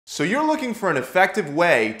So you're looking for an effective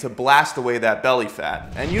way to blast away that belly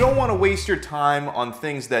fat, and you don't want to waste your time on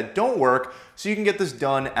things that don't work, so you can get this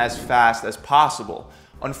done as fast as possible.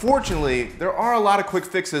 Unfortunately, there are a lot of quick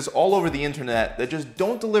fixes all over the internet that just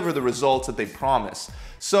don't deliver the results that they promise.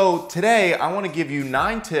 So today, I want to give you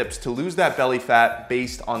 9 tips to lose that belly fat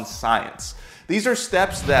based on science. These are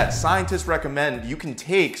steps that scientists recommend you can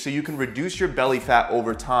take so you can reduce your belly fat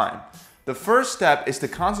over time. The first step is to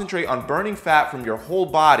concentrate on burning fat from your whole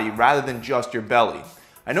body rather than just your belly.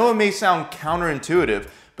 I know it may sound counterintuitive,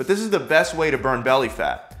 but this is the best way to burn belly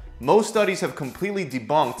fat. Most studies have completely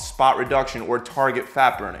debunked spot reduction or target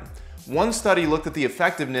fat burning. One study looked at the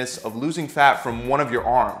effectiveness of losing fat from one of your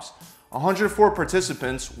arms. 104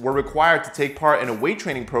 participants were required to take part in a weight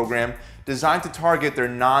training program designed to target their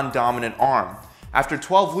non-dominant arm. After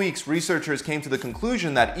 12 weeks, researchers came to the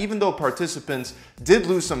conclusion that even though participants did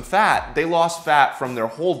lose some fat, they lost fat from their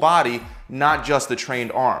whole body, not just the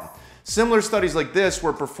trained arm. Similar studies like this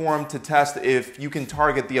were performed to test if you can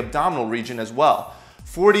target the abdominal region as well.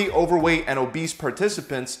 40 overweight and obese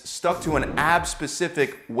participants stuck to an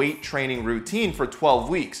ab-specific weight training routine for 12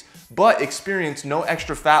 weeks, but experienced no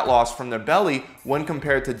extra fat loss from their belly when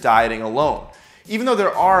compared to dieting alone. Even though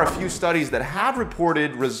there are a few studies that have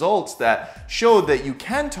reported results that showed that you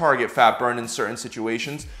can target fat burn in certain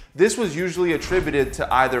situations, this was usually attributed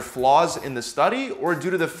to either flaws in the study or due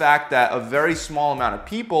to the fact that a very small amount of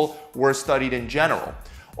people were studied in general.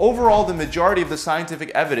 Overall, the majority of the scientific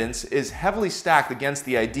evidence is heavily stacked against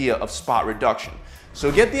the idea of spot reduction.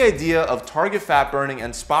 So get the idea of target fat burning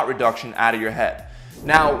and spot reduction out of your head.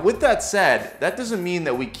 Now, with that said, that doesn't mean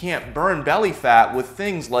that we can't burn belly fat with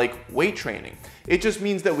things like weight training. It just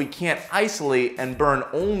means that we can't isolate and burn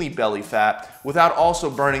only belly fat without also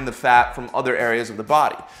burning the fat from other areas of the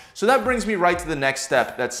body. So that brings me right to the next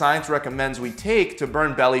step that science recommends we take to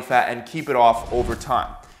burn belly fat and keep it off over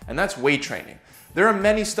time, and that's weight training. There are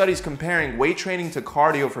many studies comparing weight training to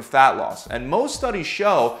cardio for fat loss, and most studies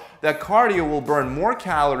show that cardio will burn more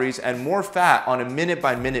calories and more fat on a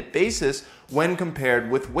minute-by-minute basis when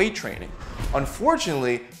compared with weight training.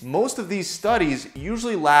 Unfortunately, most of these studies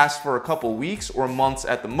usually last for a couple weeks or months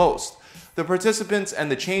at the most. The participants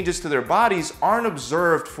and the changes to their bodies aren't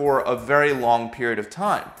observed for a very long period of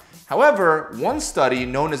time. However, one study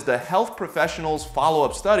known as the Health Professionals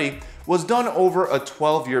Follow-Up Study was done over a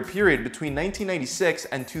 12-year period between 1996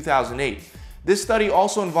 and 2008. This study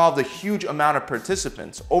also involved a huge amount of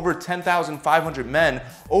participants. Over 10,500 men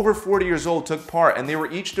over 40 years old took part, and they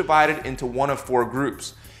were each divided into one of 4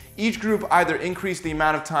 groups. Each group either increased the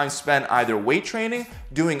amount of time spent either weight training,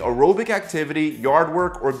 doing aerobic activity, yard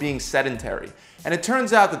work, or being sedentary. And it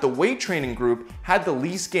turns out that the weight training group had the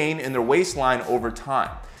least gain in their waistline over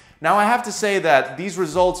time. Now, I have to say that these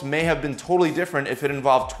results may have been totally different if it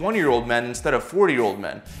involved 20-year-old men instead of 40-year-old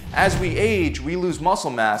men. As we age, we lose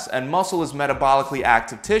muscle mass, and muscle is metabolically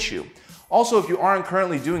active tissue. Also, if you aren't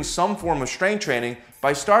currently doing some form of strength training,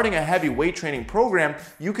 by starting a heavy weight training program,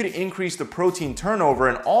 you could increase the protein turnover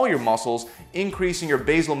in all your muscles, increasing your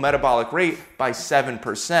basal metabolic rate by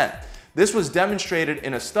 7%. This was demonstrated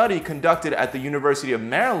in a study conducted at the University of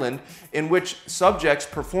Maryland in which subjects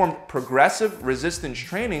performed progressive resistance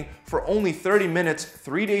training for only 30 minutes,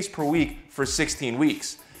 3 days per week for 16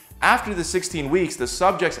 weeks. After the 16 weeks, the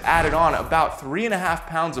subjects added on about 3.5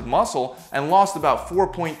 pounds of muscle and lost about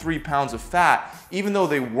 4.3 pounds of fat, even though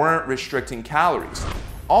they weren't restricting calories.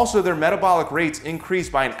 Also, their metabolic rates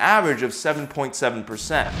increased by an average of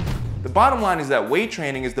 7.7%. The bottom line is that weight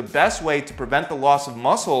training is the best way to prevent the loss of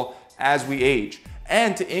muscle as we age,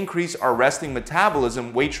 and to increase our resting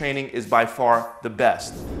metabolism, weight training is by far the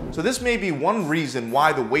best. So this may be one reason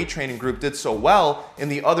why the weight training group did so well in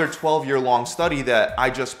the other 12-year-long study that I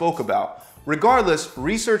just spoke about. Regardless,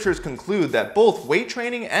 researchers conclude that both weight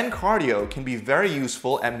training and cardio can be very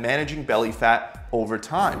useful at managing belly fat over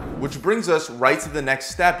time. Which brings us right to the next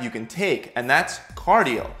step you can take, and that's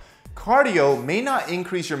cardio. Cardio may not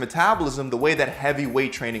increase your metabolism the way that heavy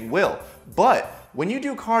weight training will, but when you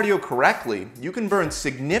do cardio correctly, you can burn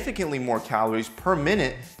significantly more calories per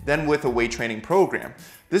minute than with a weight training program.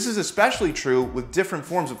 This is especially true with different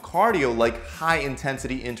forms of cardio like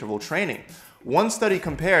high-intensity interval training. One study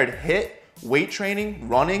compared HIIT, weight training,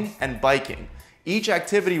 running, and biking. Each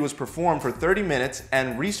activity was performed for 30 minutes,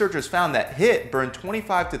 and researchers found that HIIT burned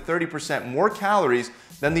 25 to 30% more calories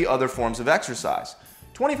than the other forms of exercise.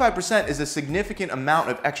 25% is a significant amount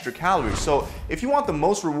of extra calories, so if you want the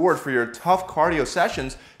most reward for your tough cardio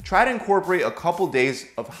sessions, try to incorporate a couple days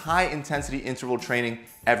of high-intensity interval training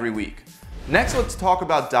every week. Next, let's talk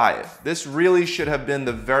about diet. This really should have been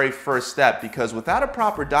the very first step because without a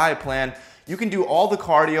proper diet plan, You can do all the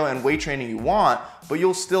cardio and weight training you want, but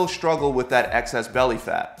you'll still struggle with that excess belly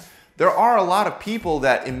fat. There are a lot of people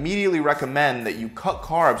that immediately recommend that you cut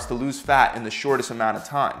carbs to lose fat in the shortest amount of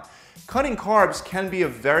time. Cutting carbs can be a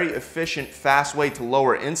very efficient, fast way to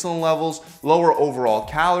lower insulin levels, lower overall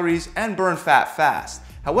calories, and burn fat fast.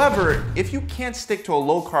 However, if you can't stick to a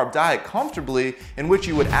low-carb diet comfortably, in which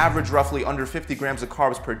you would average roughly under 50 grams of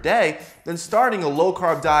carbs per day, then starting a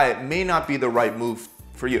low-carb diet may not be the right move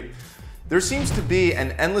for you. There seems to be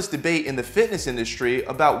an endless debate in the fitness industry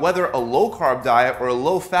about whether a low-carb diet or a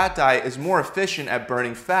low-fat diet is more efficient at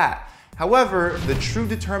burning fat. However, the true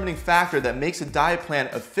determining factor that makes a diet plan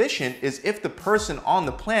efficient is if the person on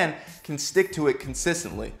the plan can stick to it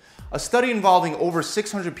consistently. A study involving over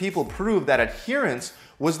 600 people proved that adherence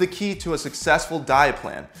was the key to a successful diet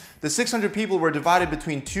plan. The 600 people were divided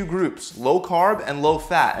between two groups, low carb and low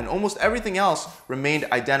fat, and almost everything else remained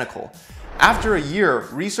identical. After a year,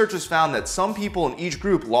 researchers found that some people in each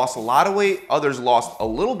group lost a lot of weight, others lost a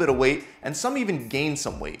little bit of weight, and some even gained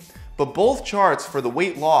some weight. But both charts for the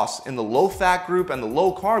weight loss in the low-fat group and the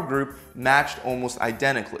low-carb group matched almost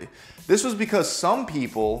identically. This was because some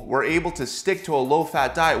people were able to stick to a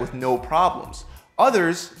low-fat diet with no problems.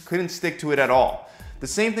 Others couldn't stick to it at all. The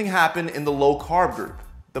same thing happened in the low-carb group.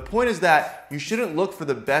 The point is that you shouldn't look for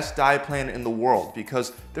the best diet plan in the world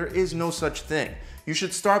because there is no such thing. You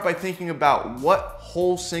should start by thinking about what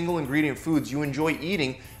whole single ingredient foods you enjoy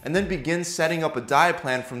eating and then begin setting up a diet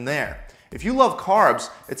plan from there. If you love carbs,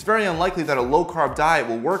 it's very unlikely that a low-carb diet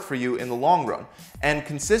will work for you in the long run. And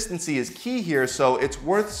consistency is key here, so it's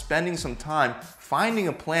worth spending some time finding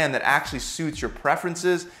a plan that actually suits your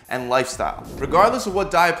preferences and lifestyle. Regardless of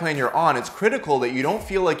what diet plan you're on, it's critical that you don't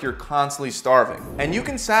feel like you're constantly starving. And you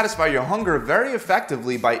can satisfy your hunger very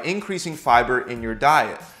effectively by increasing fiber in your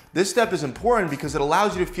diet. This step is important because it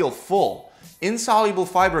allows you to feel full. Insoluble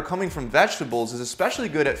fiber coming from vegetables is especially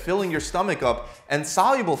good at filling your stomach up, and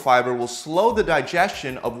soluble fiber will slow the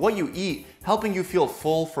digestion of what you eat, helping you feel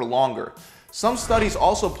full for longer. Some studies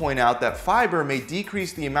also point out that fiber may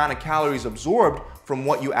decrease the amount of calories absorbed from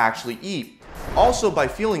what you actually eat. Also, by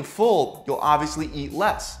feeling full, you'll obviously eat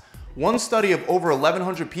less. One study of over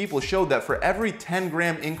 1,100 people showed that for every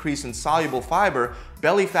 10-gram increase in soluble fiber,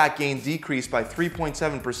 belly fat gain decreased by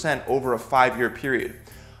 3.7% over a 5-year period.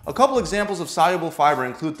 A couple examples of soluble fiber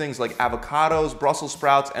include things like avocados, Brussels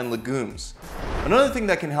sprouts, and legumes. Another thing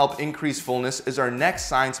that can help increase fullness is our next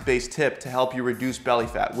science-based tip to help you reduce belly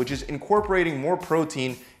fat, which is incorporating more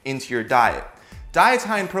protein into your diet. Diets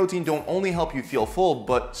high in protein don't only help you feel full,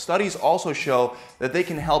 but studies also show that they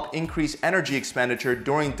can help increase energy expenditure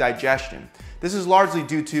during digestion. This is largely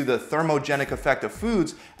due to the thermogenic effect of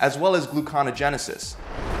foods as well as gluconeogenesis.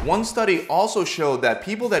 One study also showed that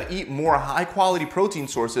people that eat more high-quality protein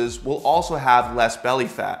sources will also have less belly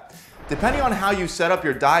fat. Depending on how you set up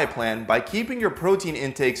your diet plan, by keeping your protein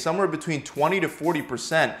intake somewhere between 20 to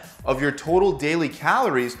 40% of your total daily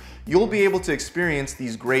calories, you'll be able to experience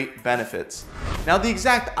these great benefits. Now, the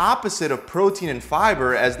exact opposite of protein and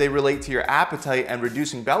fiber as they relate to your appetite and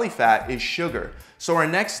reducing belly fat is sugar. So our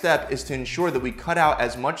next step is to ensure that we cut out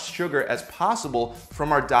as much sugar as possible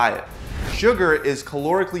from our diet. Sugar is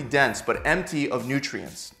calorically dense but empty of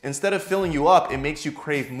nutrients. Instead of filling you up, it makes you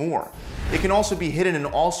crave more. It can also be hidden in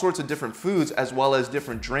all sorts of different foods as well as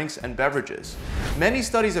different drinks and beverages. Many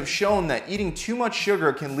studies have shown that eating too much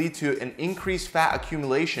sugar can lead to an increased fat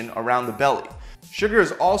accumulation around the belly. Sugar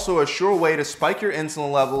is also a sure way to spike your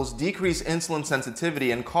insulin levels, decrease insulin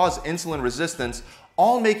sensitivity, and cause insulin resistance,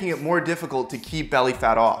 all making it more difficult to keep belly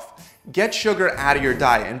fat off. Get sugar out of your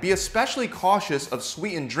diet and be especially cautious of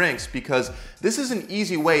sweetened drinks because this is an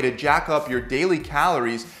easy way to jack up your daily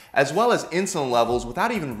calories as well as insulin levels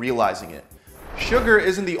without even realizing it. Sugar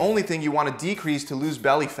isn't the only thing you want to decrease to lose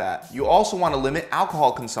belly fat. You also want to limit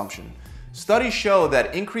alcohol consumption. Studies show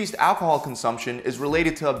that increased alcohol consumption is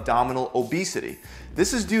related to abdominal obesity.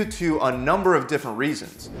 This is due to a number of different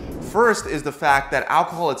reasons. First is the fact that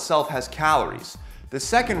alcohol itself has calories. The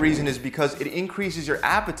second reason is because it increases your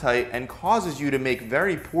appetite and causes you to make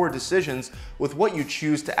very poor decisions with what you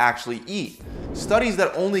choose to actually eat. Studies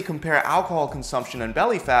that only compare alcohol consumption and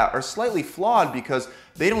belly fat are slightly flawed because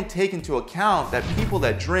they don't take into account that people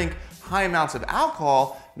that drink high amounts of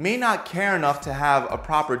alcohol may not care enough to have a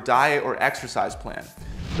proper diet or exercise plan.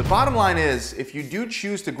 The bottom line is, if you do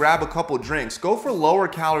choose to grab a couple drinks, go for lower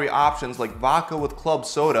calorie options like vodka with club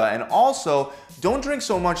soda, and also don't drink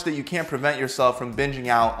so much that you can't prevent yourself from binging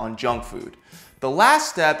out on junk food. The last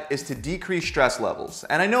step is to decrease stress levels.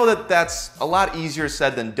 And I know that that's a lot easier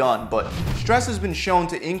said than done, but stress has been shown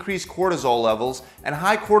to increase cortisol levels, and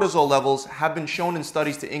high cortisol levels have been shown in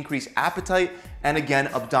studies to increase appetite and again,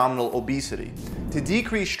 abdominal obesity. To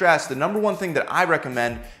decrease stress, the number one thing that I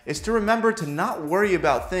recommend is to remember to not worry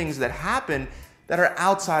about things that happen that are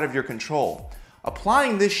outside of your control.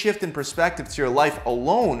 Applying this shift in perspective to your life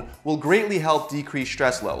alone will greatly help decrease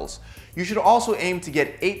stress levels. You should also aim to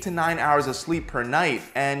get 8 to 9 hours of sleep per night,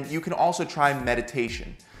 and you can also try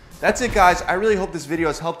meditation. That's it, guys. I really hope this video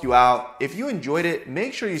has helped you out. If you enjoyed it,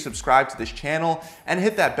 make sure you subscribe to this channel and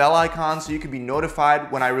hit that bell icon so you can be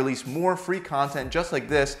notified when I release more free content just like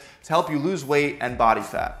this to help you lose weight and body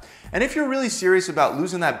fat. And if you're really serious about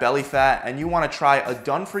losing that belly fat and you want to try a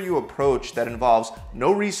done-for-you approach that involves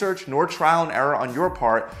no research nor trial and error on your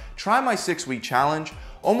part, try my 6-week challenge.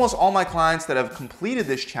 Almost all my clients that have completed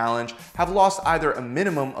this challenge have lost either a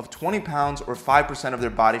minimum of 20 pounds or 5% of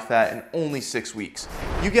their body fat in only 6 weeks.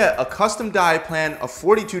 You get a custom diet plan, a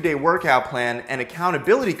 42-day workout plan, an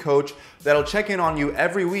accountability coach that'll check in on you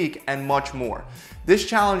every week, and much more. This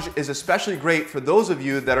challenge is especially great for those of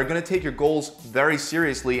you that are going to take your goals very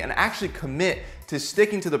seriously and actually commit to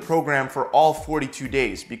sticking to the program for all 42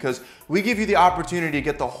 days, because we give you the opportunity to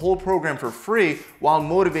get the whole program for free while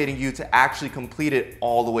motivating you to actually complete it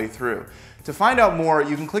all the way through. To find out more,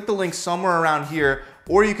 you can click the link somewhere around here,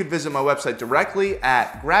 or you could visit my website directly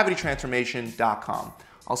at gravitytransformation.com.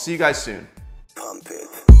 I'll see you guys soon. Pump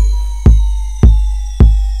it.